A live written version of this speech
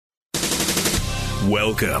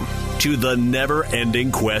Welcome to the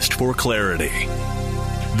never-ending quest for clarity.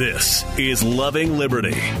 This is Loving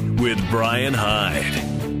Liberty with Brian Hyde.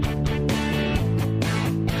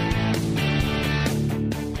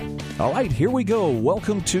 All right, here we go.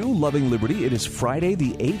 Welcome to Loving Liberty. It is Friday,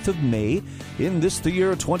 the 8th of May, in the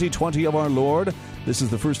year 2020 of our Lord. This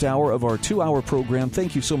is the first hour of our 2-hour program.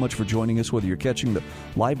 Thank you so much for joining us, whether you're catching the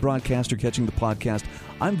live broadcast or catching the podcast.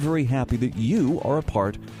 I'm very happy that you are a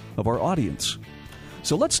part of our audience.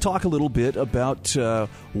 So let's talk a little bit about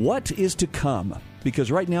what is to come, because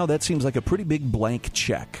right now that seems like a pretty big blank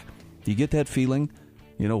check. Do you get that feeling?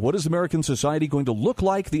 You know, what is American society going to look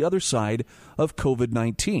like the other side of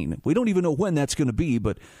COVID-19? We don't even know when that's going to be,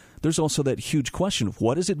 but there's also that huge question of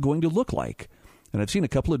what is it going to look like? And I've seen a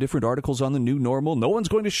couple of different articles on the new normal. No one's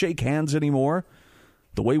going to shake hands anymore.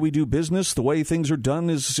 The way we do business, the way things are done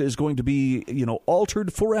is going to be,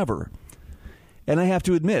 altered forever. And I have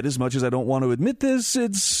to admit, as much as I don't want to admit this,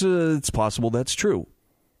 it's possible that's true.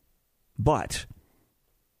 But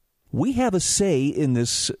we have a say in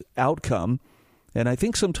this outcome, and I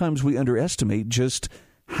think sometimes we underestimate just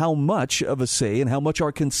how much of a say and how much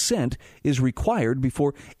our consent is required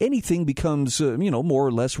before anything becomes, more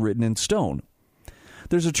or less written in stone.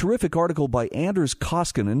 There's a terrific article by Anders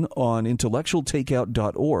Koskinen on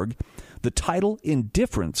intellectualtakeout.org. The title,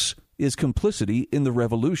 Indifference is Complicity in the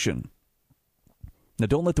Revolution. Now,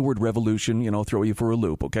 don't let the word revolution, throw you for a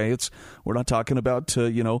loop, okay? We're not talking about,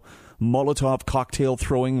 Molotov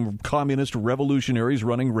cocktail-throwing communist revolutionaries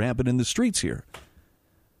running rampant in the streets here.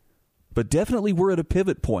 But definitely we're at a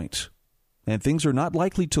pivot point, and things are not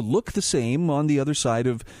likely to look the same on the other side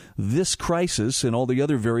of this crisis and all the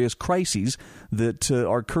other various crises that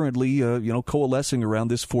are currently, coalescing around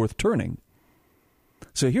this fourth turning.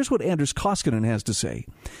 So here's what Anders Koskinen has to say.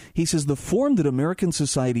 He says the form that American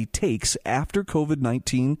society takes after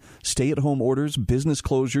COVID-19, stay-at-home orders, business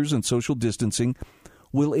closures, and social distancing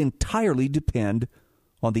will entirely depend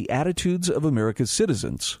on the attitudes of America's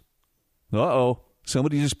citizens. Uh-oh.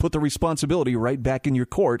 Somebody just put the responsibility right back in your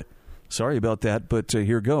court. Sorry about that, but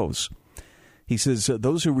here goes. He says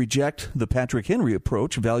those who reject the Patrick Henry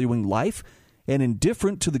approach, valuing life and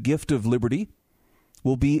indifferent to the gift of liberty,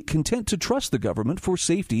 will be content to trust the government for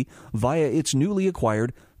safety via its newly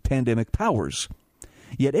acquired pandemic powers.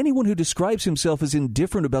 Yet anyone who describes himself as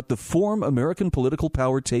indifferent about the form American political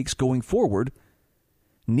power takes going forward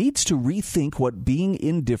needs to rethink what being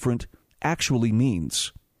indifferent actually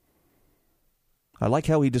means. I like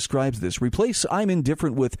how he describes this. Replace I'm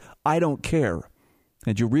indifferent with I don't care,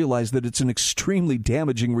 and you realize that it's an extremely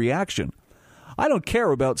damaging reaction. I don't care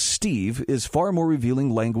about Steve is far more revealing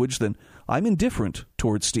language than I'm indifferent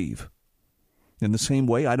towards Steve. In the same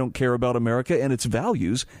way, I don't care about America and its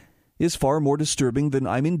values is far more disturbing than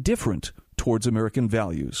I'm indifferent towards American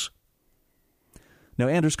values. Now,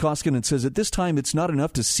 Anders Koskinen says at this time it's not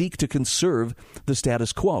enough to seek to conserve the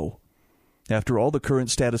status quo. After all, the current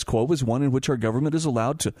status quo is one in which our government is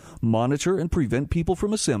allowed to monitor and prevent people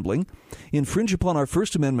from assembling, infringe upon our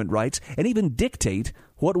First Amendment rights, and even dictate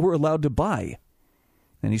what we're allowed to buy.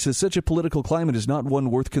 And he says such a political climate is not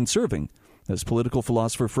one worth conserving, as political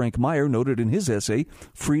philosopher Frank Meyer noted in his essay,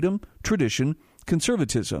 Freedom, Tradition,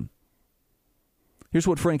 Conservatism. Here's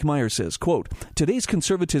what Frank Meyer says, quote, today's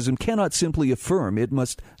conservatism cannot simply affirm, it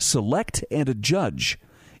must select and adjudge.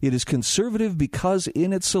 It is conservative because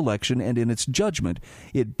in its selection and in its judgment,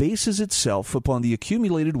 it bases itself upon the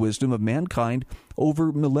accumulated wisdom of mankind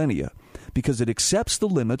over millennia, because it accepts the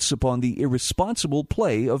limits upon the irresponsible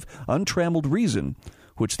play of untrammeled reason,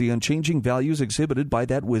 which the unchanging values exhibited by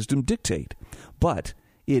that wisdom dictate. But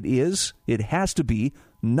it has to be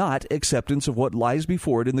not acceptance of what lies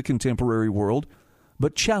before it in the contemporary world,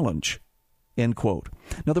 but challenge, end quote.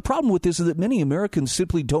 Now, the problem with this is that many Americans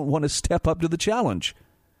simply don't want to step up to the challenge,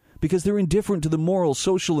 because they're indifferent to the moral,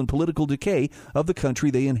 social, and political decay of the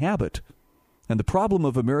country they inhabit. And the problem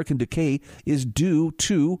of American decay is due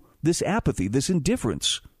to this apathy, this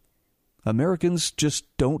indifference. Americans just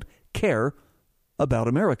don't care about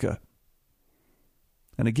America.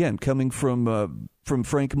 And again, coming from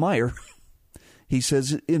Frank Meyer, he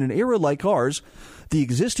says, in an era like ours, the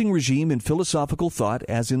existing regime in philosophical thought,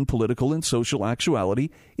 as in political and social actuality,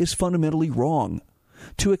 is fundamentally wrong.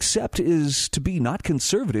 To accept is to be not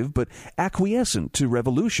conservative, but acquiescent to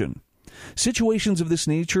revolution. Situations of this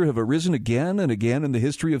nature have arisen again and again in the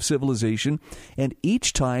history of civilization, and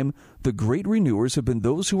each time the great renewers have been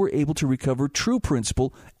those who were able to recover true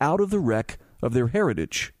principle out of the wreck of their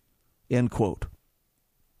heritage. End quote.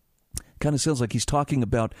 Kind of sounds like he's talking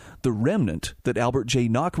about the remnant that Albert J.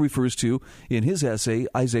 Nock refers to in his essay,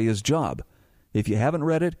 Isaiah's Job. If you haven't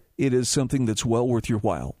read it, it is something that's well worth your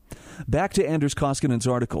while. Back to Anders Koskinen's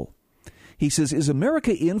article. He says, is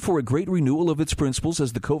America in for a great renewal of its principles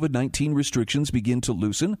as the COVID-19 restrictions begin to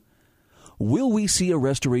loosen? Will we see a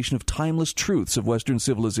restoration of timeless truths of Western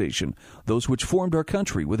civilization, those which formed our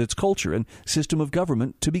country with its culture and system of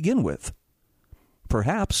government to begin with?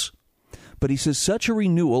 Perhaps. But he says such a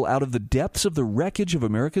renewal out of the depths of the wreckage of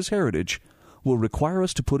America's heritage will require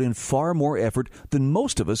us to put in far more effort than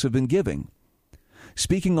most of us have been giving.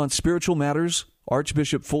 Speaking on spiritual matters,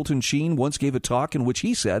 Archbishop Fulton Sheen once gave a talk in which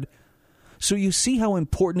he said, so you see how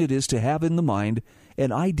important it is to have in the mind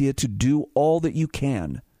an idea to do all that you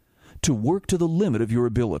can, to work to the limit of your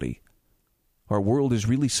ability. Our world is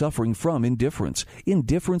really suffering from indifference.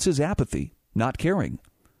 Indifference is apathy, not caring.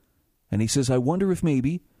 And he says, I wonder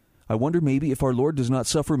maybe if our Lord does not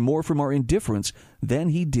suffer more from our indifference than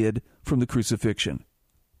he did from the crucifixion.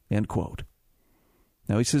 End quote.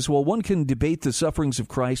 Now he says, well, one can debate the sufferings of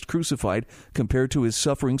Christ crucified compared to his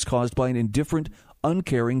sufferings caused by an indifferent,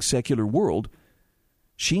 uncaring secular world.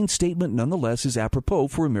 Sheen's statement nonetheless is apropos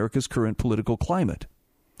for America's current political climate.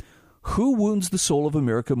 Who wounds the soul of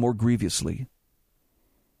America more grievously?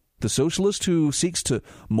 The socialist who seeks to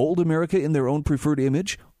mold America in their own preferred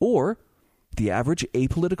image, or the average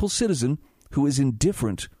apolitical citizen who is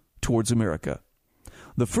indifferent towards America?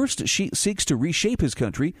 The first seeks to reshape his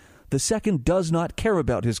country. The second does not care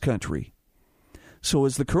about his country. So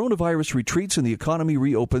as the coronavirus retreats and the economy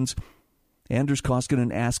reopens, Anders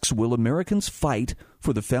Koskinen asks, will Americans fight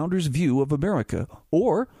for the founders' view of America?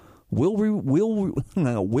 Or will we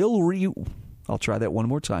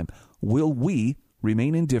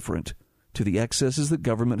remain indifferent to the excesses that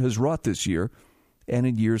government has wrought this year and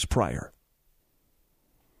in years prior?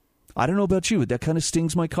 I don't know about you, but that kind of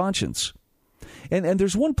stings my conscience. And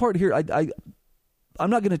there's one part here I'm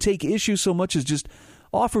not going to take issue so much as just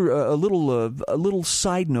offer a little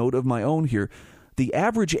side note of my own here. The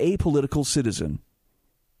average apolitical citizen,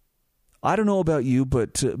 I don't know about you,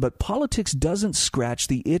 but politics doesn't scratch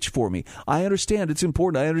the itch for me. I understand it's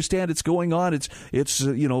important. I understand it's going on. It's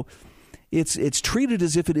treated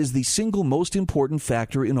as if it is the single most important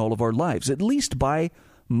factor in all of our lives, at least by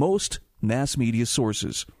most mass media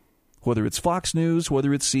sources. Whether it's Fox News,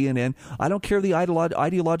 whether it's CNN, I don't care the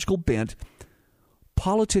ideological bent.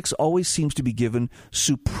 Politics always seems to be given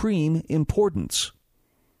supreme importance.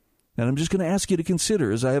 And I'm just going to ask you to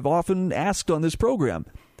consider, as I have often asked on this program,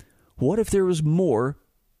 what if there was more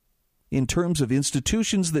in terms of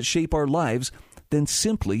institutions that shape our lives than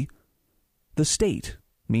simply the state,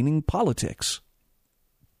 meaning politics?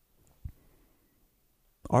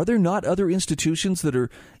 Are there not other institutions that are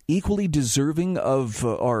equally deserving of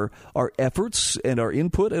our efforts and our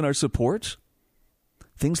input and our support?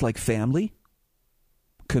 Things like family,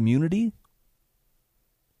 community,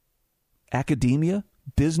 academia,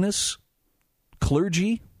 business,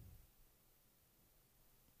 clergy.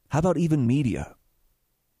 How about even media?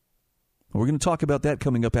 We're going to talk about that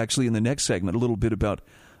coming up actually in the next segment, a little bit about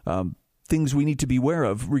things we need to be aware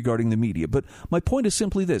of regarding the media. But my point is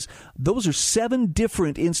simply this. Those are 7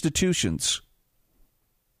 different institutions.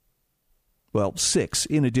 Well, 6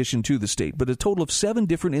 in addition to the state, but a total of 7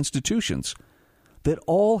 different institutions that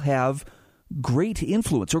all have great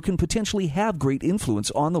influence or can potentially have great influence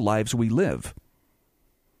on the lives we live.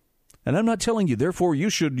 And I'm not telling you, therefore, you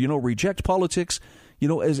should, reject politics,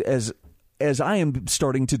 as I am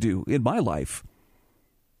starting to do in my life.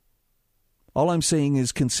 All I'm saying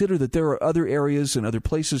is consider that there are other areas and other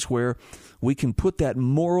places where we can put that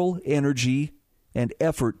moral energy and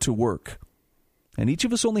effort to work. And each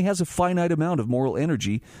of us only has a finite amount of moral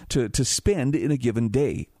energy to spend in a given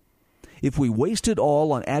day. If we waste it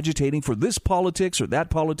all on agitating for this politics or that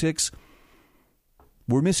politics,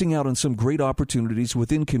 we're missing out on some great opportunities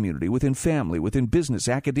within community, within family, within business,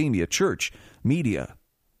 academia, church, media,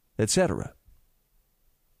 etc.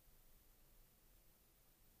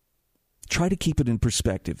 Try to keep it in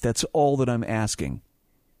perspective. That's all that I'm asking.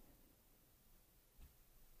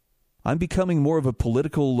 I'm becoming more of a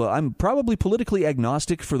I'm probably politically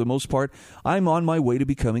agnostic for the most part. I'm on my way to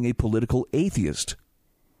becoming a political atheist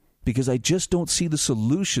because I just don't see the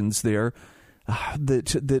solutions there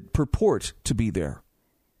that purport to be there.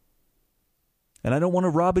 And I don't want to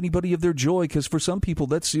rob anybody of their joy because for some people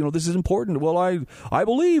that's, this is important. Well, I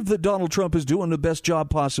believe that Donald Trump is doing the best job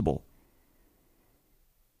possible.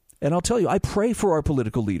 And I'll tell you, I pray for our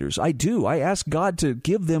political leaders. I do. I ask God to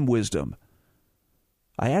give them wisdom.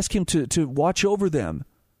 I ask him to watch over them,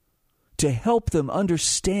 to help them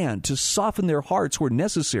understand, to soften their hearts where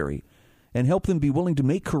necessary, and help them be willing to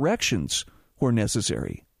make corrections where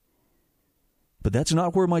necessary. But that's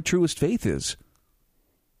not where my truest faith is.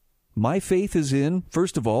 My faith is in,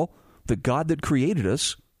 first of all, the God that created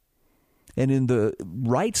us, and in the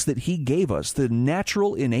rights that he gave us, the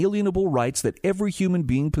natural, inalienable rights that every human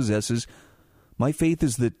being possesses, my faith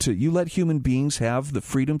is that you let human beings have the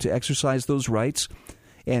freedom to exercise those rights,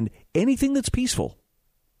 and anything that's peaceful,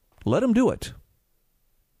 let them do it.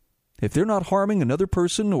 If they're not harming another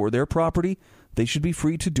person or their property, they should be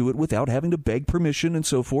free to do it without having to beg permission and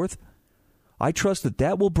so forth. I trust that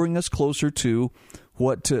that will bring us closer to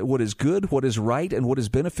what is good, what is right, and what is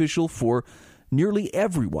beneficial for nearly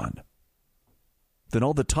everyone than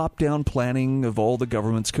all the top-down planning of all the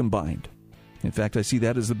governments combined. In fact, I see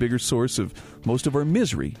that as the bigger source of most of our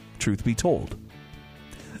misery, truth be told.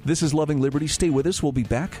 This is Loving Liberty. Stay with us. We'll be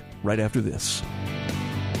back right after this.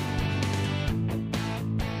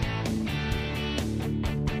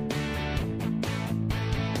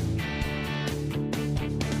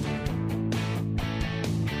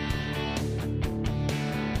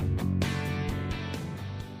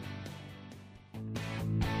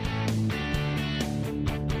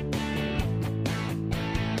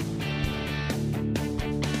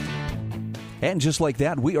 And just like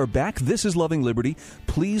that, we are back. This is Loving Liberty.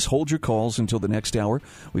 Please hold your calls until the next hour.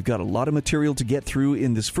 We've got a lot of material to get through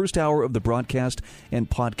in this first hour of the broadcast and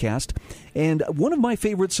podcast. And one of my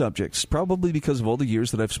favorite subjects, probably because of all the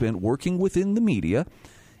years that I've spent working within the media,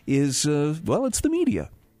 is, it's the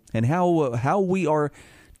media. And how we are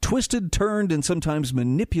twisted, turned, and sometimes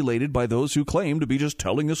manipulated by those who claim to be just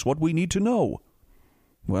telling us what we need to know.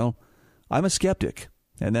 Well, I'm a skeptic.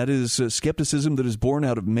 And that is skepticism that is born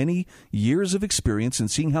out of many years of experience in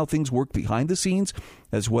seeing how things work behind the scenes,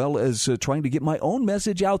 as well as trying to get my own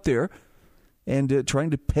message out there and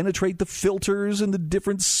trying to penetrate the filters and the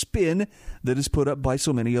different spin that is put up by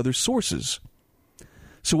so many other sources.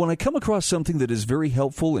 So when I come across something that is very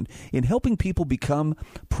helpful in helping people become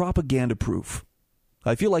propaganda-proof,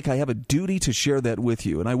 I feel like I have a duty to share that with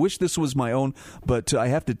you. And I wish this was my own, but I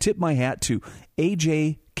have to tip my hat to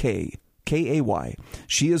AJ Kay. Kay.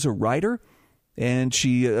 She is a writer, and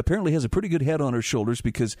she apparently has a pretty good head on her shoulders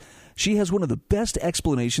because she has one of the best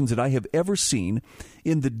explanations that I have ever seen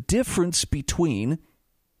in the difference between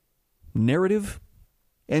narrative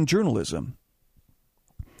and journalism.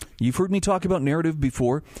 You've heard me talk about narrative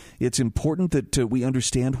before. It's important that we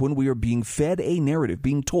understand when we are being fed a narrative,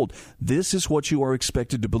 being told this is what you are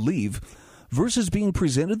expected to believe, versus being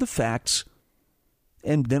presented the facts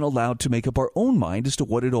and then allowed to make up our own mind as to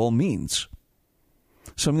what it all means.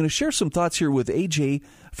 So I'm going to share some thoughts here with AJ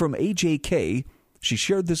from AJK. She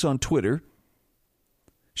shared this on Twitter.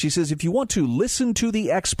 She says, if you want to listen to the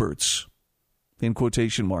experts, in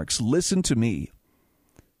quotation marks, listen to me.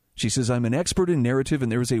 She says, I'm an expert in narrative,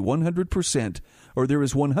 and there is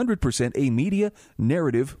 100% a media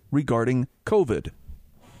narrative regarding COVID.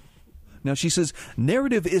 Now, she says,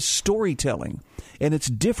 narrative is storytelling, and it's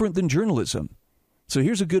different than journalism. So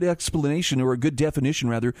here's a good explanation, or a good definition,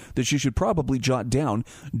 rather, that you should probably jot down.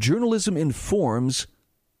 Journalism informs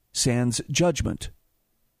sans judgment.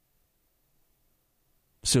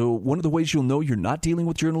 So one of the ways you'll know you're not dealing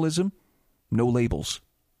with journalism, no labels.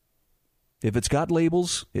 If it's got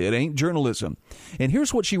labels, it ain't journalism. And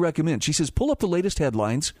here's what she recommends. She says, pull up the latest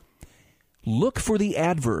headlines. Look for the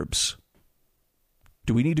adverbs.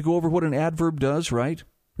 Do we need to go over what an adverb does, right?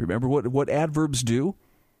 Remember what adverbs do?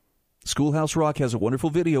 Schoolhouse Rock has a wonderful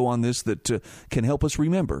video on this that can help us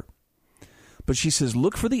remember. But she says,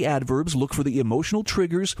 look for the adverbs, look for the emotional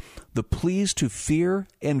triggers, the pleas to fear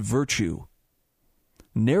and virtue.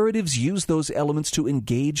 Narratives use those elements to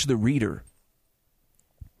engage the reader.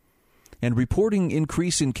 And reporting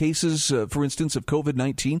increase in cases, for instance, of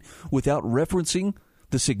COVID-19 without referencing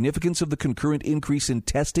the significance of the concurrent increase in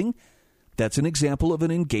testing, that's an example of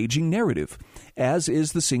an engaging narrative, as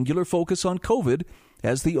is the singular focus on COVID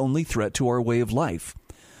as the only threat to our way of life.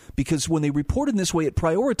 Because when they report in this way, it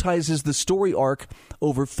prioritizes the story arc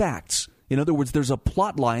over facts. In other words, there's a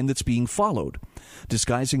plot line that's being followed.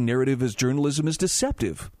 Disguising narrative as journalism is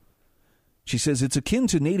deceptive. She says it's akin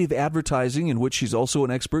to native advertising, in which she's also an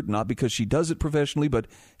expert, not because she does it professionally, but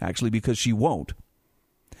actually because she won't.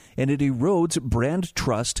 And it erodes brand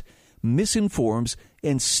trust, misinforms,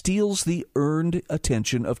 and steals the earned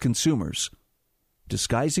attention of consumers.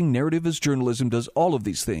 Disguising narrative as journalism does all of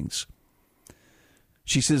these things.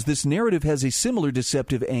 She says this narrative has a similar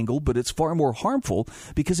deceptive angle, but it's far more harmful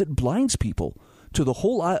because it blinds people to the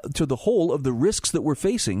whole of the risks that we're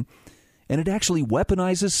facing, and it actually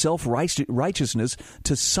weaponizes self-righteousness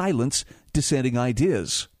to silence dissenting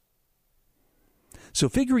ideas. So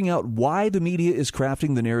figuring out why the media is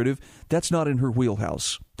crafting the narrative, that's not in her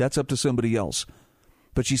wheelhouse. That's up to somebody else.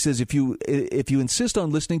 But she says if you insist on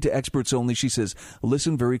listening to experts only, she says,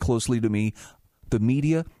 listen very closely to me. The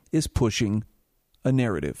media is pushing a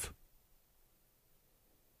narrative.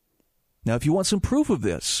 Now, if you want some proof of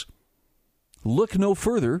this, look no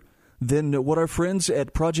further than what our friends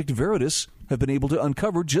at Project Veritas have been able to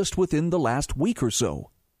uncover just within the last week or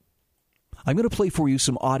so. I'm going to play for you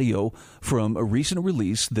some audio from a recent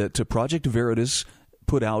release that Project Veritas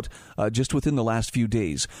put out just within the last few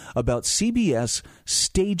days about CBS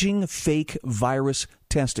staging fake virus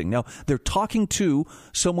testing. Now, they're talking to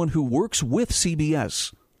someone who works with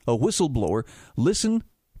CBS, a whistleblower. Listen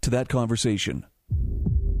to that conversation.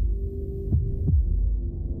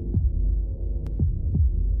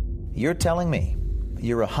 You're telling me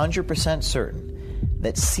you're 100% certain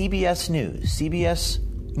that CBS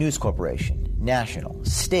News Corporation, National,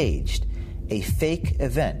 staged a fake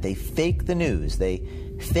event. They faked the news. They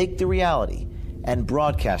faked the reality and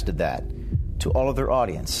broadcasted that to all of their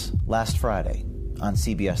audience last Friday on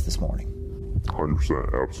CBS This Morning.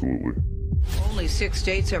 100%, absolutely. Only 6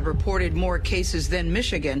 states have reported more cases than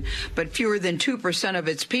Michigan, but fewer than 2% of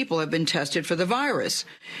its people have been tested for the virus.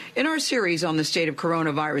 In our series on the state of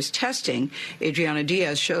coronavirus testing, Adriana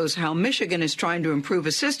Diaz shows how Michigan is trying to improve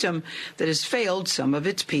a system that has failed some of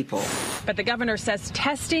its people. But the governor says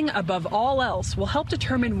testing, above all else, will help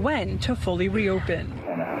determine when to fully reopen.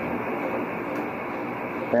 And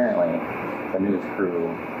apparently, the news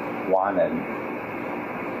crew wanted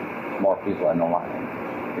more people in the line,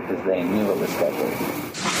 because they knew it was scheduled.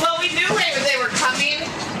 Well, we knew they were coming.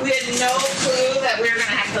 We had no clue that we were going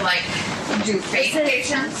to have to, do fake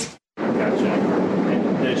patients. Gotcha.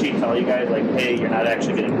 And did she tell you guys, hey, you're not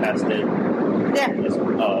actually getting tested? Yeah.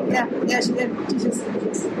 Yeah, she did.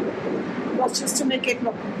 Well, just to make it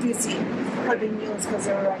look busy for the news, because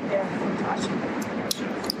they were right there.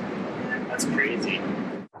 That's crazy.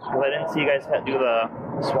 Well, I didn't see you guys do the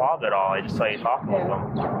swab at all. I just saw you talking with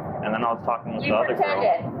them. And then I was talking with the other girl.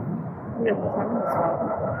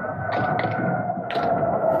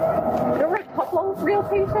 There were a couple real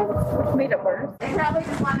patients, which made it worse. They probably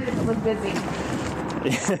just wanted it to look busy.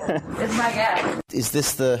 Is my guess. Is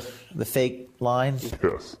this the fake line?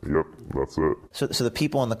 Yes, yep, that's it. So the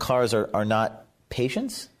people in the cars are not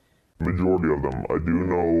patients? Majority of them. I do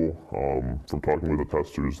know from talking with the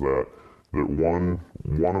testers that one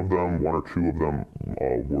of them, one or two of them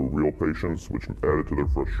were real patients, which added to their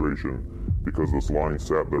frustration because this line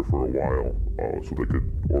sat there for a while so they could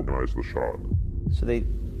organize the shot. So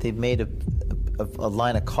they've made a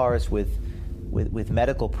line of cars with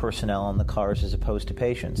medical personnel on the cars as opposed to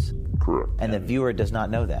patients. Correct. And the viewer does not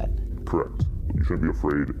know that. Correct. You shouldn't be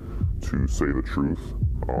afraid to say the truth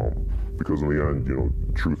because in the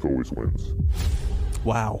end, truth always wins.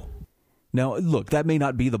 Wow. Now, look, that may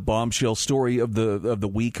not be the bombshell story of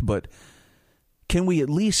the week, but can we at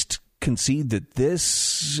least concede that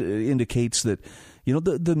this indicates that,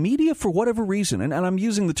 the media, for whatever reason, and I'm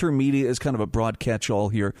using the term media as kind of a broad catch-all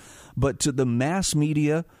here, but to the mass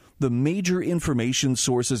media, the major information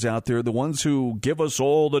sources out there, the ones who give us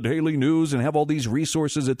all the daily news and have all these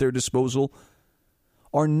resources at their disposal,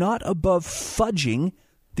 are not above fudging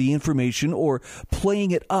the information or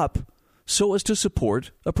playing it up so as to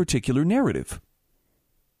support a particular narrative.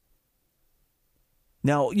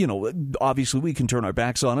 Now, obviously we can turn our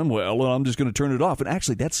backs on them. Well, I'm just going to turn it off. And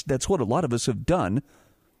actually, that's what a lot of us have done,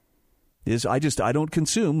 is I don't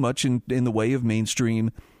consume much in the way of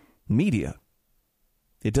mainstream media.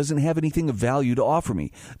 It doesn't have anything of value to offer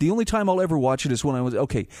me. The only time I'll ever watch it is when I was,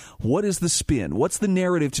 okay, what is the spin? What's the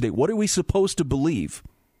narrative today? What are we supposed to believe?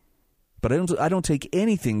 But I don't take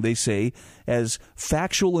anything they say as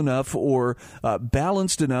factual enough or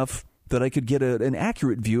balanced enough that I could get an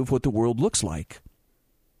accurate view of what the world looks like.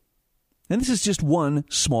 And this is just one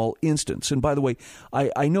small instance. And by the way,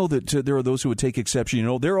 I know that there are those who would take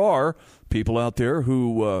exception. There are people out there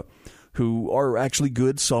who are actually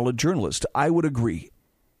good, solid journalists. I would agree.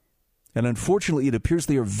 And unfortunately, it appears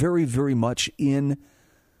they are very, very much in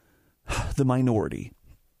the minority.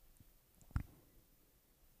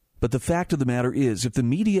 But the fact of the matter is, if the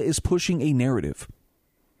media is pushing a narrative,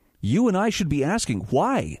 you and I should be asking,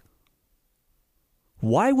 why?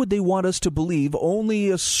 Why would they want us to believe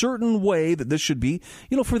only a certain way that this should be?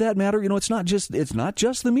 For that matter, it's not just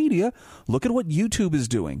the media. Look at what YouTube is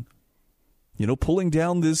doing. Pulling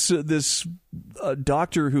down this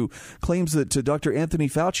doctor who claims that Dr. Anthony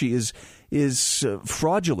Fauci is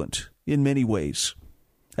fraudulent in many ways.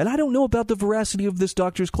 And I don't know about the veracity of this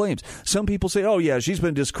doctor's claims. Some people say, oh, yeah, she's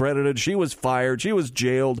been discredited. She was fired. She was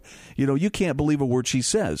jailed. You can't believe a word she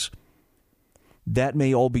says. That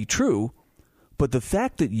may all be true. But the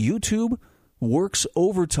fact that YouTube works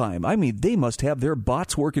overtime, they must have their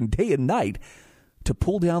bots working day and night to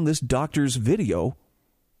pull down this doctor's video.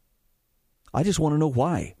 I just want to know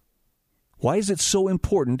why. Why is it so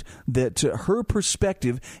important that her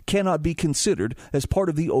perspective cannot be considered as part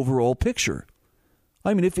of the overall picture?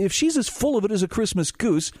 I mean, if she's as full of it as a Christmas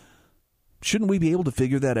goose, shouldn't we be able to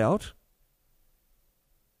figure that out?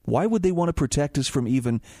 Why would they want to protect us from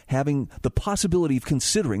even having the possibility of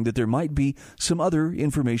considering that there might be some other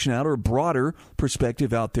information out or a broader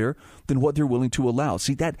perspective out there than what they're willing to allow?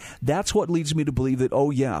 See, that's what leads me to believe that, oh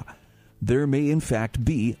yeah, there may in fact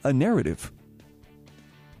be a narrative.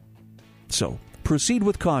 So, proceed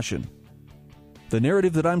with caution. The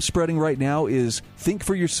narrative that I'm spreading right now is think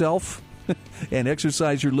for yourself and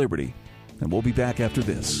exercise your liberty. And we'll be back after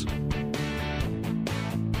this.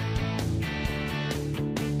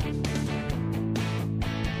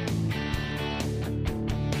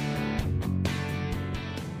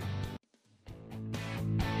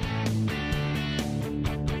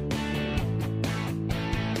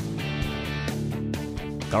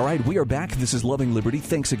 All right, we are back. This is Loving Liberty.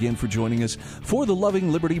 Thanks again for joining us for the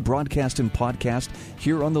Loving Liberty broadcast and podcast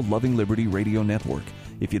here on the Loving Liberty Radio Network.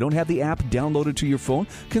 If you don't have the app downloaded to your phone,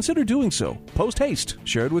 consider doing so. Post haste.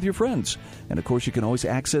 Share it with your friends. And, of course, you can always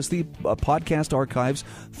access the podcast archives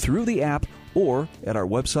through the app or at our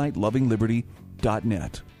website,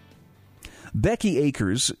 lovingliberty.net. Becky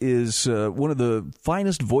Akers is one of the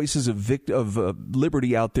finest voices of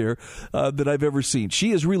liberty out there that I've ever seen.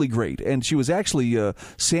 She is really great, and she was actually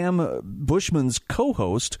Sam Bushman's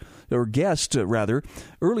co-host, or guest, rather,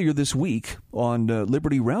 earlier this week on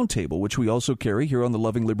Liberty Roundtable, which we also carry here on the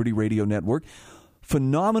Loving Liberty Radio Network.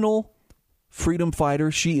 Phenomenal freedom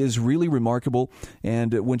fighter. She is really remarkable,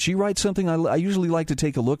 and when she writes something, I usually like to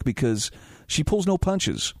take a look because she pulls no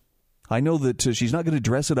punches. I know that she's not going to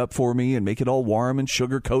dress it up for me and make it all warm and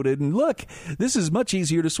sugar-coated. And look, this is much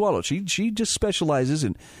easier to swallow. She just specializes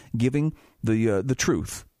in giving the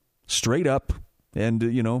truth straight up. And,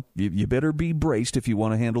 you better be braced if you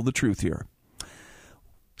want to handle the truth here.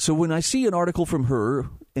 So when I see an article from her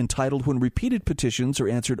entitled, "When Repeated Petitions Are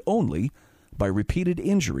Answered Only by Repeated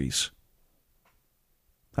Injuries,"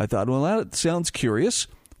 I thought, well, that sounds curious.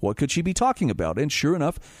 What could she be talking about? And sure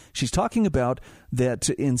enough, she's talking about that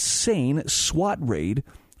insane SWAT raid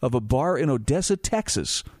of a bar in Odessa,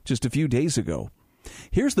 Texas, just a few days ago.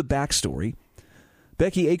 Here's the backstory.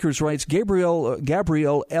 Becky Akers writes,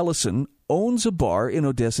 Gabrielle Ellison owns a bar in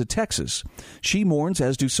Odessa, Texas. She mourns,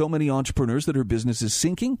 as do so many entrepreneurs, that her business is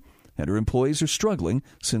sinking and her employees are struggling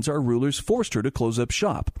since our rulers forced her to close up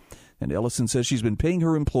shop. And Ellison says she's been paying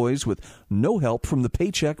her employees with no help from the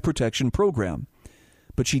Paycheck Protection Program.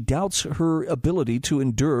 But she doubts her ability to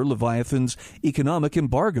endure Leviathan's economic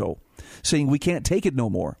embargo, saying, "We can't take it no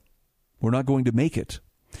more. We're not going to make it."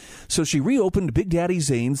 So she reopened Big Daddy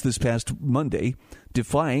Zane's this past Monday,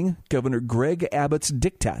 defying Governor Greg Abbott's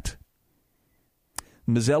diktat.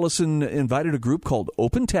 Ms. Ellison invited a group called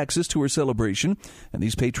Open Texas to her celebration, and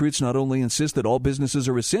these patriots not only insist that all businesses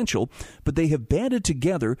are essential, but they have banded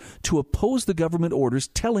together to oppose the government orders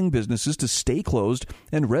telling businesses to stay closed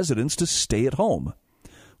and residents to stay at home.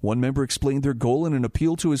 One member explained their goal in an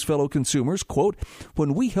appeal to his fellow consumers, quote,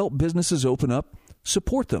 "When we help businesses open up,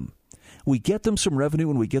 support them. We get them some revenue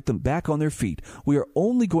and we get them back on their feet. We are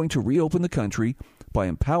only going to reopen the country by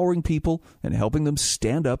empowering people and helping them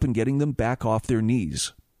stand up and getting them back off their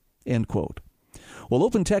knees." End quote. Well,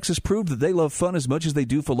 Open Texas proved that they love fun as much as they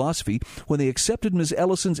do philosophy when they accepted Ms.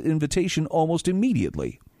 Ellison's invitation almost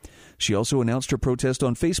immediately. She also announced her protest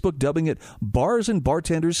on Facebook, dubbing it Bars and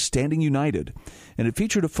Bartenders Standing United. And it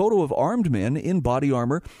featured a photo of armed men in body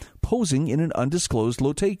armor posing in an undisclosed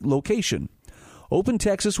location. Open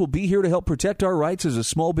Texas will be here to help protect our rights as a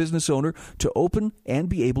small business owner to open and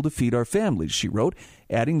be able to feed our families, she wrote,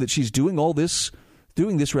 adding that she's doing this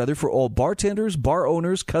for all bartenders, bar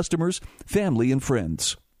owners, customers, family, and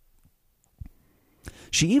friends.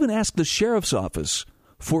 She even asked the sheriff's office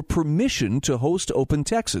for permission to host Open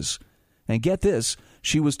Texas. And get this,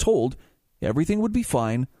 she was told everything would be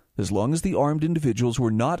fine as long as the armed individuals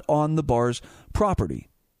were not on the bar's property.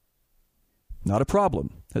 Not a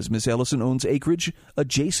problem, as Miss Ellison owns acreage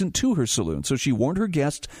adjacent to her saloon, so she warned her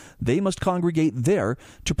guests they must congregate there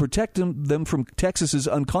to protect them from Texas's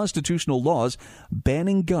unconstitutional laws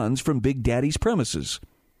banning guns from Big Daddy's premises.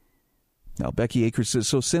 Now, Becky Akers says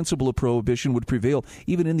so sensible a prohibition would prevail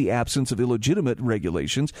even in the absence of illegitimate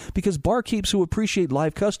regulations because barkeeps who appreciate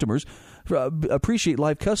live customers from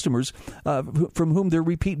whom their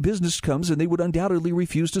repeat business comes, and they would undoubtedly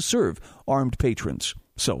refuse to serve armed patrons.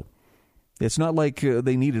 So it's not like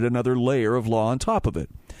they needed another layer of law on top of it.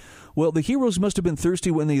 Well, the heroes must have been thirsty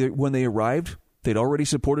when they arrived. They'd already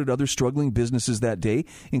supported other struggling businesses that day,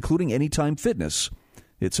 including Anytime Fitness.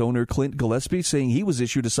 Its owner, Clint Gillespie, saying he was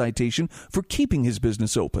issued a citation for keeping his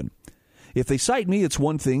business open. If they cite me, it's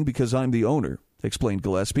one thing because I'm the owner, explained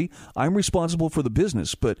Gillespie. I'm responsible for the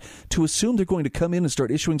business, but to assume they're going to come in and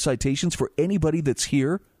start issuing citations for anybody that's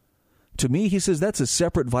here, to me, he says, that's a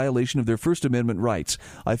separate violation of their First Amendment rights.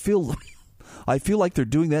 I feel like they're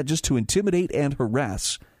doing that just to intimidate and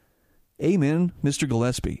harass. Amen, Mr.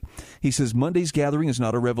 Gillespie. He says Monday's gathering is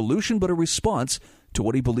not a revolution, but a response to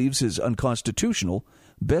what he believes is unconstitutional.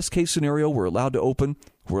 Best case scenario, we're allowed to open,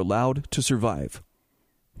 we're allowed to survive.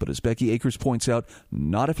 But as Becky Akers points out,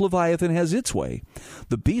 not if Leviathan has its way.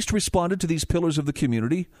 The beast responded to these pillars of the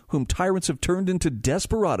community, whom tyrants have turned into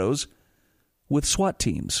desperados, with SWAT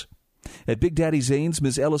teams. At Big Daddy Zane's,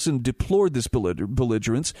 Ms. Ellison deplored this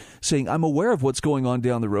belligerence, saying, I'm aware of what's going on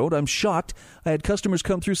down the road. I'm shocked. I had customers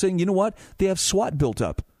come through saying, you know what? They have SWAT built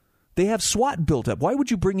up. They have SWAT built up. Why would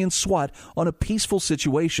you bring in SWAT on a peaceful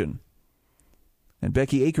situation? And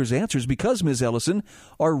Becky Akers answers, because, Ms. Ellison,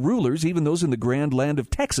 our rulers, even those in the grand land of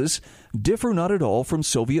Texas, differ not at all from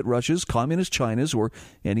Soviet Russia's, Communist China's, or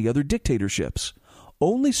any other dictatorships.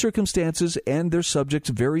 Only circumstances and their subjects'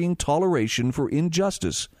 varying toleration for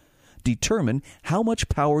injustice determine how much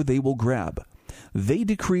power they will grab. They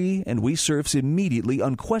decree, and we serfs immediately,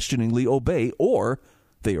 unquestioningly obey, or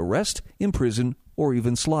they arrest, imprison, or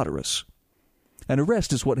even slaughter us. An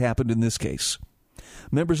arrest is what happened in this case.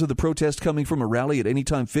 Members of the protest coming from a rally at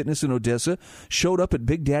Anytime Fitness in Odessa showed up at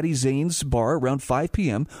Big Daddy Zane's bar around 5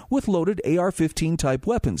 p.m. with loaded AR-15 type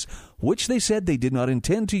weapons, which they said they did not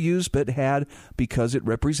intend to use but had because it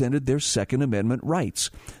represented their Second Amendment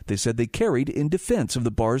rights. They said they carried in defense of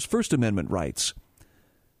the bar's First Amendment rights.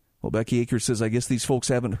 Well, Becky Akers says, I guess these folks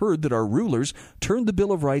haven't heard that our rulers turned the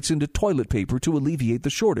Bill of Rights into toilet paper to alleviate the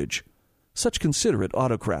shortage. Such considerate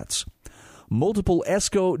autocrats. Multiple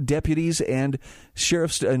ESCO deputies and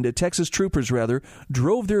sheriffs and Texas troopers,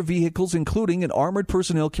 drove their vehicles, including an armored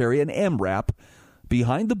personnel carrier, an MRAP,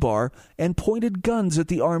 behind the bar and pointed guns at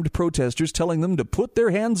the armed protesters, telling them to put their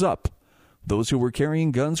hands up. Those who were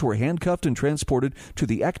carrying guns were handcuffed and transported to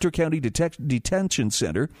the Ector County Detention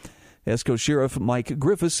Center. ESCO Sheriff Mike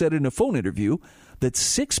Griffiths said in a phone interview that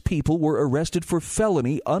 6 people were arrested for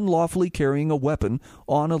felony unlawfully carrying a weapon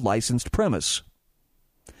on a licensed premise.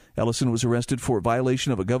 Ellison was arrested for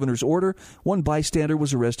violation of a governor's order. 1 bystander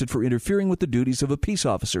was arrested for interfering with the duties of a peace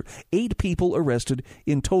officer. 8 people arrested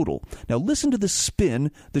in total. Now listen to the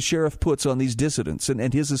spin the sheriff puts on these dissidents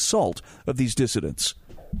and his assault of these dissidents.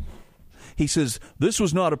 He says, this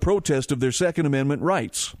was not a protest of their Second Amendment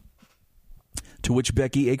rights. To which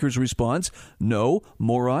Becky Akers responds, no,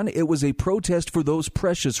 moron, it was a protest for those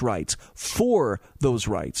precious rights, for those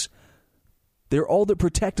rights. They're all that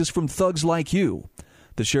protect us from thugs like you.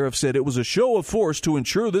 The sheriff said it was a show of force to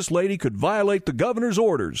ensure this lady could violate the governor's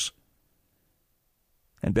orders.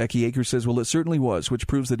 And Becky Akers says, well, it certainly was, which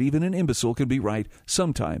proves that even an imbecile can be right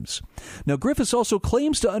sometimes. Now, Griffiths also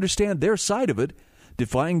claims to understand their side of it.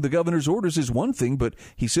 Defying the governor's orders is one thing, but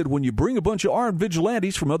he said when you bring a bunch of armed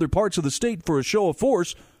vigilantes from other parts of the state for a show of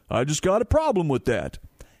force, I just got a problem with that.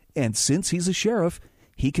 And since he's a sheriff,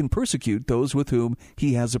 he can persecute those with whom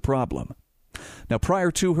he has a problem. Now,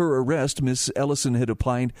 prior to her arrest, Miss Ellison had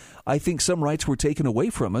opined, I think some rights were taken away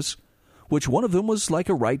from us, which one of them was like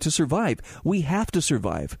a right to survive. We have to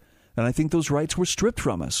survive, and I think those rights were stripped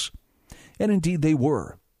from us. And indeed they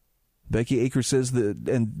were. Becky Akers says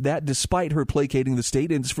that despite her placating the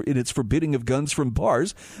state in its forbidding of guns from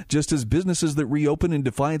bars, just as businesses that reopen in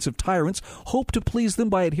defiance of tyrants hope to please them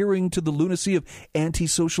by adhering to the lunacy of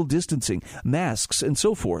anti-social distancing, masks, and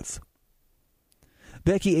so forth.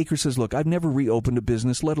 Becky Akers says, look, I've never reopened a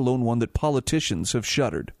business, let alone one that politicians have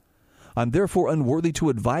shuttered. I'm therefore unworthy to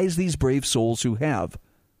advise these brave souls who have.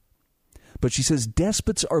 But she says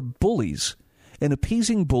despots are bullies, and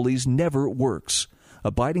appeasing bullies never works.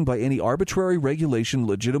 Abiding by any arbitrary regulation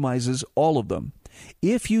legitimizes all of them.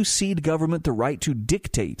 If you cede government the right to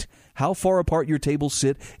dictate how far apart your tables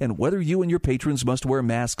sit and whether you and your patrons must wear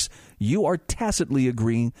masks, you are tacitly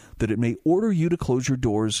agreeing that it may order you to close your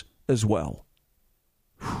doors as well.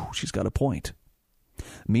 She's got a point.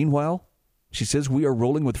 Meanwhile, she says we are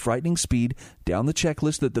rolling with frightening speed down the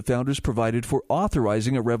checklist that the founders provided for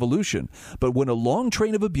authorizing a revolution. But when a long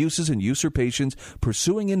train of abuses and usurpations,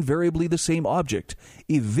 pursuing invariably the same object,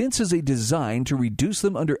 evinces a design to reduce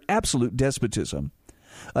them under absolute despotism,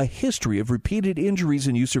 a history of repeated injuries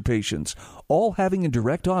and usurpations, all having a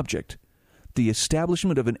direct object, the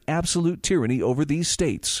establishment of an absolute tyranny over these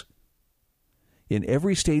states. In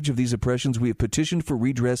every stage of these oppressions, we have petitioned for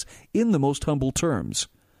redress in the most humble terms.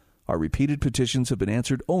 Our repeated petitions have been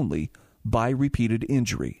answered only by repeated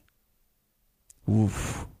injury.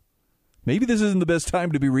 Oof. Maybe this isn't the best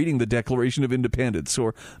time to be reading the Declaration of Independence,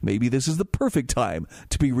 or maybe this is the perfect time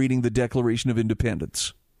to be reading the Declaration of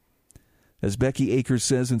Independence. As Becky Akers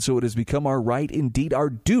says, and so it has become our right, indeed our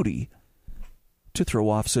duty, to throw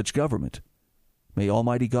off such government. May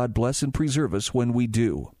Almighty God bless and preserve us when we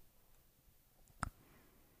do.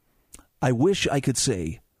 I wish I could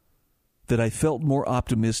say that I felt more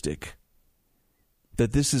optimistic,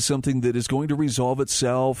 that this is something that is going to resolve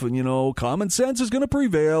itself, and, common sense is going to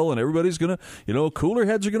prevail, and everybody's going to, cooler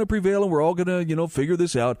heads are going to prevail, and we're all going to, figure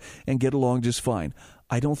this out and get along just fine.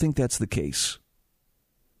 I don't think that's the case.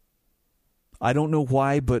 I don't know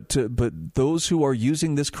why, but those who are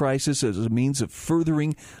using this crisis as a means of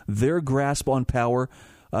furthering their grasp on power,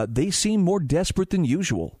 they seem more desperate than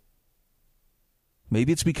usual.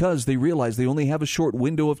 Maybe it's because they realize they only have a short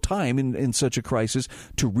window of time in such a crisis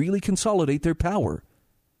to really consolidate their power.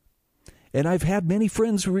 And I've had many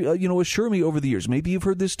friends, assure me over the years, maybe you've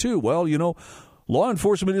heard this too, well, law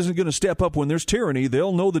enforcement isn't going to step up when there's tyranny.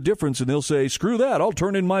 They'll know the difference, and they'll say, screw that, I'll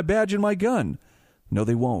turn in my badge and my gun. No,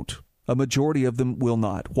 they won't. A majority of them will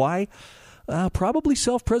not. Why? Probably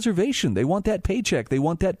self-preservation. They want that paycheck. They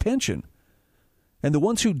want that pension. And the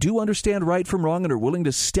ones who do understand right from wrong and are willing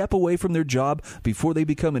to step away from their job before they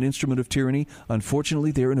become an instrument of tyranny,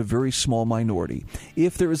 unfortunately, they're in a very small minority.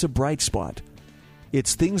 If there is a bright spot,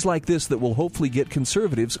 it's things like this that will hopefully get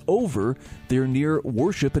conservatives over their near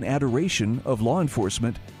worship and adoration of law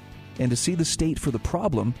enforcement and to see the state for the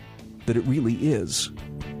problem that it really is.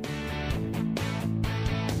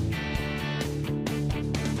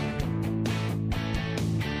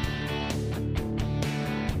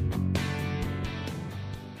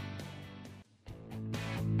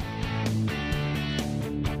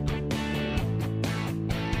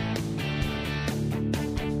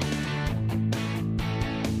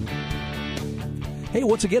 Hey,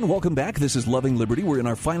 once again, welcome back. This is Loving Liberty. We're in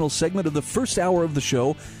our final segment of the first hour of the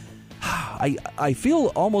show. I feel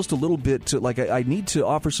almost a little bit like I need to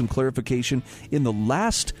offer some clarification. In the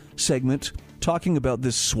last segment, talking about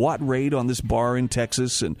this SWAT raid on this bar in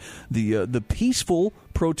Texas and the peaceful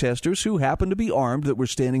protesters who happened to be armed that were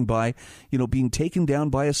standing by, being taken down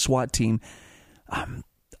by a SWAT team.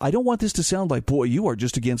 I don't want this to sound like, boy, you are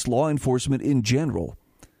just against law enforcement in general.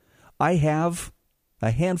 I have a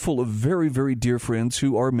handful of very, very dear friends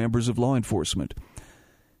who are members of law enforcement.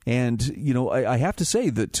 And, I have to say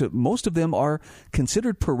that most of them are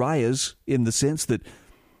considered pariahs in the sense that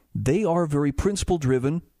they are very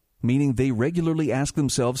principle-driven, meaning they regularly ask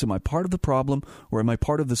themselves, am I part of the problem or am I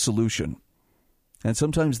part of the solution? And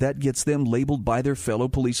sometimes that gets them labeled by their fellow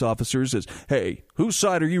police officers as, hey, whose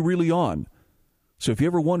side are you really on? So if you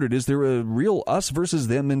ever wondered, is there a real us versus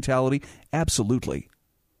them mentality? Absolutely.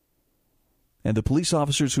 And the police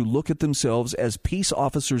officers who look at themselves as peace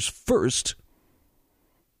officers first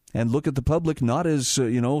and look at the public not as,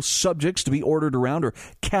 subjects to be ordered around or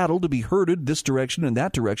cattle to be herded this direction and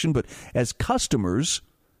that direction, but as customers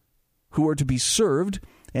who are to be served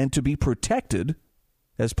and to be protected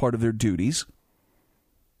as part of their duties,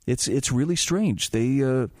 it's really strange.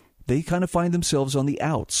 They kind of find themselves on the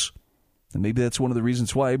outs. And maybe that's one of the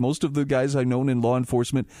reasons why most of the guys I've known in law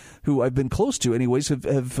enforcement who I've been close to anyways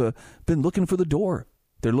have been looking for the door.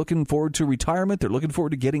 They're looking forward to retirement. They're looking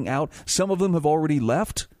forward to getting out. Some of them have already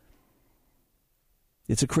left.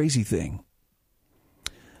 It's a crazy thing.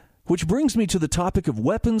 Which brings me to the topic of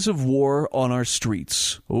weapons of war on our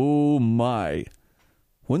streets. Oh, my.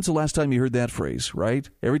 When's the last time you heard that phrase, right?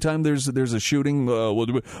 Every time there's a shooting,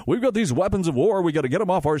 we've got these weapons of war, we got to get them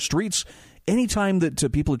off our streets. Anytime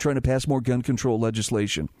that people are trying to pass more gun control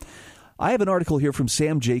legislation. I have an article here from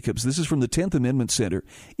Sam Jacobs. This is from the 10th Amendment Center.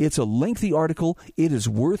 It's a lengthy article. It is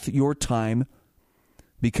worth your time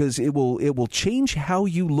because it will change how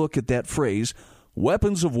you look at that phrase,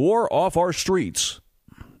 weapons of war off our streets.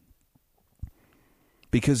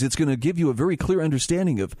 Because it's going to give you a very clear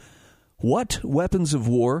understanding of what weapons of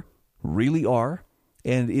war really are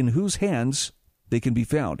and in whose hands they can be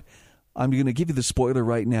found. I'm going to give you the spoiler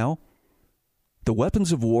right now. The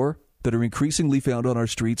weapons of war that are increasingly found on our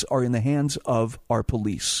streets are in the hands of our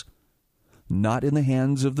police, not in the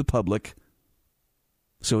hands of the public.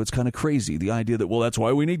 So it's kind of crazy, the idea that, well, that's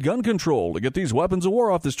why we need gun control, to get these weapons of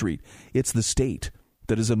war off the street. It's the state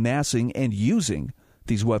that is amassing and using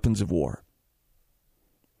these weapons of war.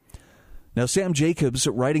 Now, Sam Jacobs,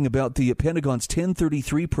 writing about the Pentagon's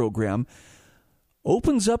 1033 program,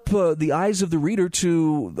 opens up the eyes of the reader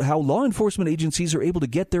to how law enforcement agencies are able to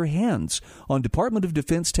get their hands on Department of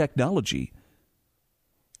Defense technology.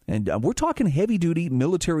 And we're talking heavy-duty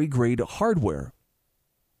military-grade hardware.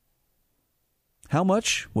 How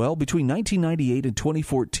much? Well, between 1998 and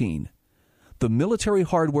 2014, the military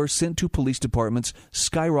hardware sent to police departments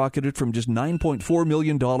skyrocketed from just $9.4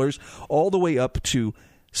 million all the way up to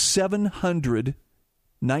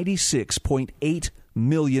 $796.8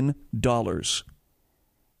 million.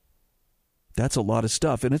 That's a lot of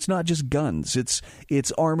stuff. And it's not just guns. It's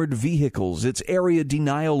armored vehicles. It's area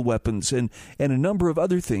denial weapons and a number of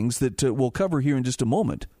other things that we'll cover here in just a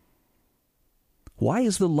moment. Why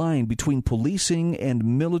is the line between policing and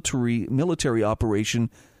military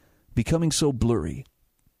operation becoming so blurry?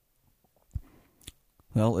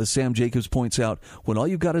 Well, as Sam Jacobs points out, when all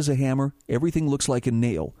you've got is a hammer, everything looks like a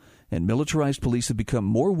nail. And militarized police have become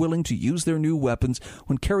more willing to use their new weapons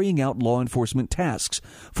when carrying out law enforcement tasks.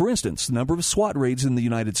 For instance, the number of SWAT raids in the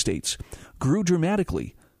United States grew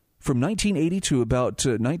dramatically. From 1980 to about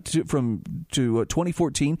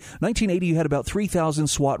 2014, 1980 you had about 3,000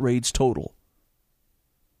 SWAT raids total.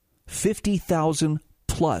 50,000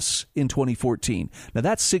 plus in 2014. Now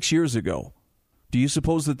that's 6 years ago. Do you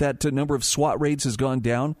suppose that number of SWAT raids has gone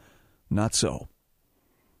down? Not so.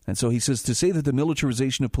 And so he says to say that the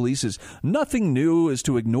militarization of police is nothing new is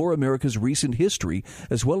to ignore America's recent history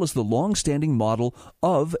as well as the long-standing model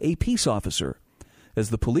of a peace officer. As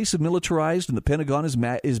the police have militarized and the Pentagon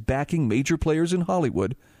is backing major players in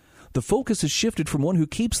Hollywood, the focus has shifted from one who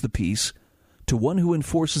keeps the peace to one who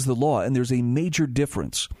enforces the law, and there's a major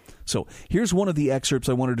difference. So here's one of the excerpts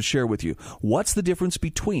I wanted to share with you. What's the difference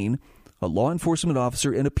between a law enforcement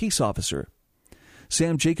officer and a peace officer?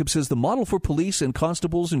 Sam Jacobs says the model for police and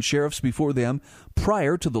constables and sheriffs before them,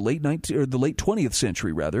 prior to the late 20th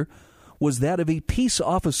century, was that of a peace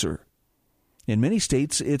officer. In many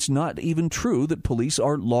states, it's not even true that police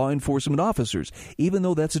are law enforcement officers, even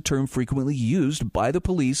though that's a term frequently used by the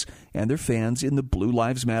police and their fans in the Blue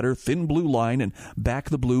Lives Matter, Thin Blue Line, and Back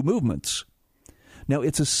the Blue movements. Now,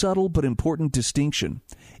 it's a subtle but important distinction.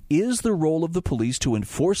 Is the role of the police to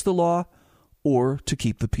enforce the law or to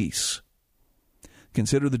keep the peace?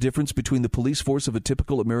 Consider the difference between the police force of a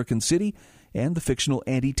typical American city and the fictional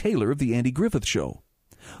Andy Taylor of The Andy Griffith Show.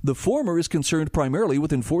 The former is concerned primarily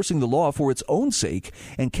with enforcing the law for its own sake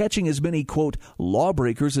and catching as many, quote,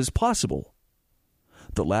 lawbreakers as possible.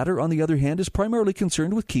 The latter, on the other hand, is primarily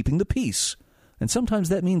concerned with keeping the peace, and sometimes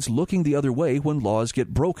that means looking the other way when laws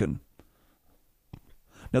get broken.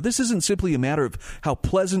 Now, this isn't simply a matter of how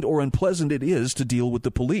pleasant or unpleasant it is to deal with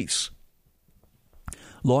the police.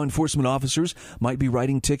 Law enforcement officers might be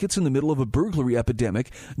writing tickets in the middle of a burglary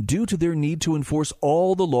epidemic due to their need to enforce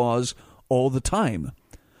all the laws all the time.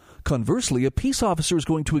 Conversely, a peace officer is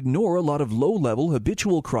going to ignore a lot of low-level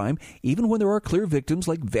habitual crime, even when there are clear victims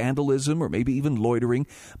like vandalism or maybe even loitering,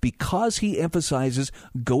 because he emphasizes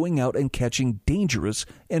going out and catching dangerous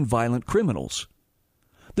and violent criminals.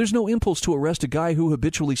 There's no impulse to arrest a guy who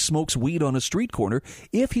habitually smokes weed on a street corner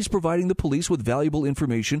if he's providing the police with valuable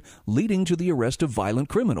information leading to the arrest of violent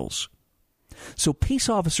criminals. So peace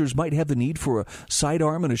officers might have the need for a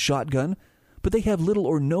sidearm and a shotgun, but they have little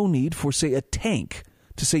or no need for, say, a tank,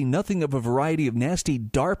 to say nothing of a variety of nasty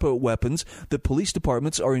DARPA weapons that police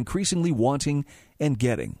departments are increasingly wanting and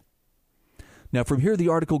getting. Now, from here, the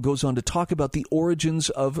article goes on to talk about the origins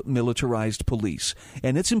of militarized police.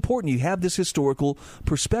 And it's important you have this historical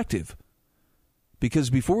perspective. Because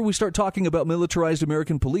before we start talking about militarized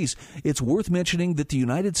American police, it's worth mentioning that the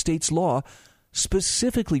United States law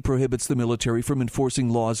specifically prohibits the military from enforcing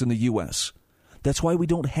laws in the U.S. That's why we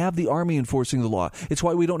don't have the Army enforcing the law. It's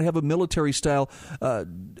why we don't have a military-style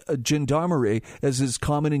gendarmerie as is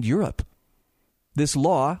common in Europe. This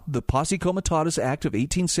law, the Posse Comitatus Act of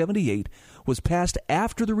 1878, was passed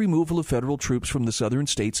after the removal of federal troops from the southern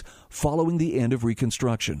states following the end of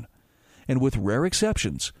Reconstruction. And with rare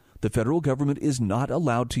exceptions, the federal government is not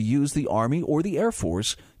allowed to use the Army or the Air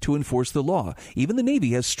Force to enforce the law. Even the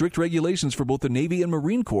Navy has strict regulations for both the Navy and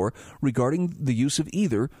Marine Corps regarding the use of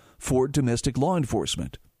either for domestic law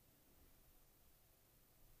enforcement.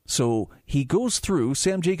 So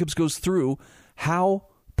Sam Jacobs goes through how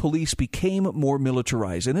police became more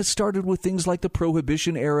militarized. And it started with things like the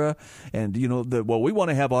Prohibition era and, we want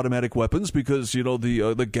to have automatic weapons because,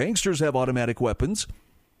 the gangsters have automatic weapons.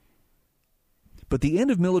 But the end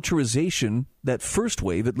of militarization, that first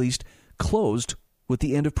wave at least, closed with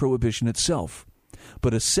the end of Prohibition itself.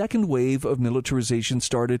 But a second wave of militarization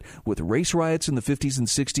started with race riots in the 50s and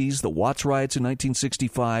 60s, the Watts riots in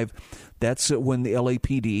 1965. That's when the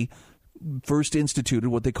LAPD first instituted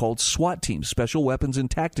what they called SWAT teams, Special Weapons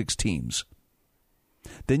and Tactics Teams.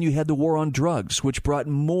 Then you had the war on drugs, which brought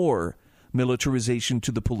more militarization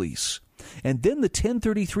to the police. And then the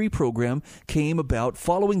 1033 program came about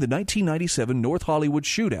following the 1997 North Hollywood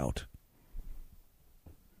shootout.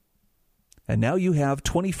 And now you have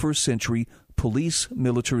 21st century police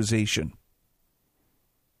militarization.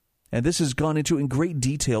 And this is gone into in great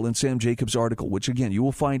detail in Sam Jacobs' article, which, again, you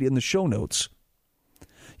will find in the show notes.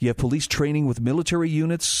 You have police training with military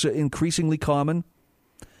units increasingly common.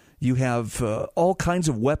 You have all kinds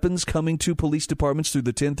of weapons coming to police departments through the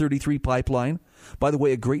 1033 pipeline. By the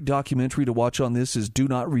way, a great documentary to watch on this is Do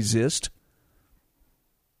Not Resist.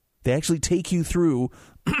 They actually take you through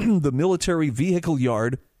the military vehicle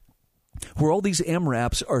yard where all these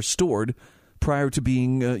MRAPs are stored prior to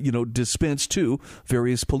being, dispensed to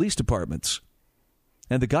various police departments.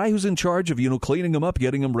 And the guy who's in charge of, cleaning them up,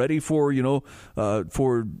 getting them ready for,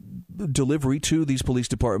 for delivery to these police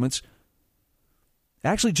departments,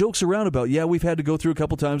 actually jokes around about, we've had to go through a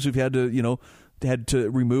couple times. We've had to,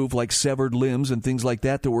 remove like severed limbs and things like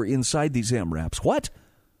that were inside these MRAPs. What?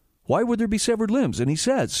 Why would there be severed limbs? And he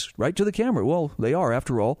says, right to the camera, well, they are,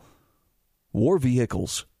 after all, war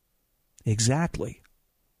vehicles. Exactly.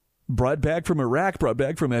 Brought back from Iraq, brought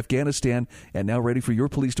back from Afghanistan, and now ready for your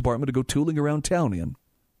police department to go tooling around town in.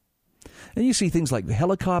 And you see things like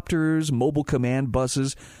helicopters, mobile command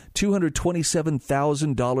buses,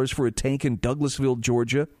 $227,000 for a tank in Douglasville,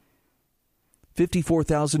 Georgia,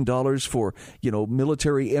 $54,000 for,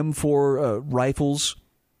 military M4 rifles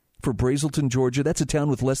for Brazelton, Georgia. That's a town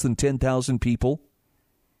with less than 10,000 people.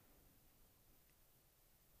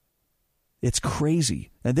 It's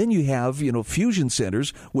crazy. And then you have, fusion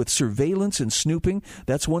centers with surveillance and snooping.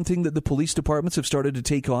 That's one thing that the police departments have started to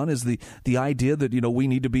take on is the idea that, we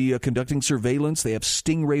need to be conducting surveillance. They have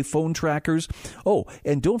Stingray phone trackers. Oh,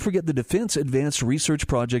 and don't forget the Defense Advanced Research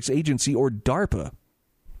Projects Agency, or DARPA,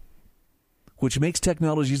 which makes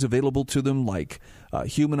technologies available to them like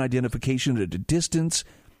human identification at a distance,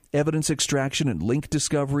 evidence extraction and link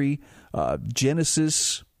discovery,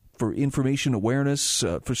 Genesis for information awareness,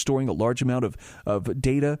 for storing a large amount of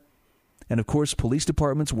data. And, of course, police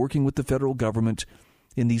departments working with the federal government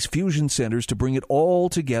in these fusion centers to bring it all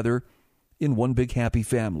together in one big happy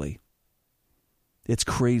family. It's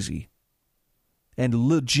crazy. And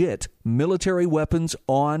legit military weapons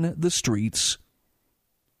on the streets,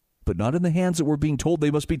 but not in the hands that we're being told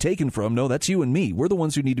they must be taken from. No, that's you and me. We're the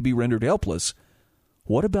ones who need to be rendered helpless.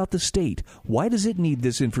 What about the state? Why does it need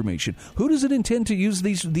this information? Who does it intend to use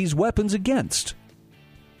these weapons against?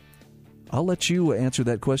 I'll let you answer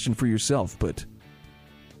that question for yourself, but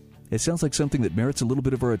it sounds like something that merits a little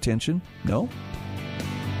bit of our attention. No?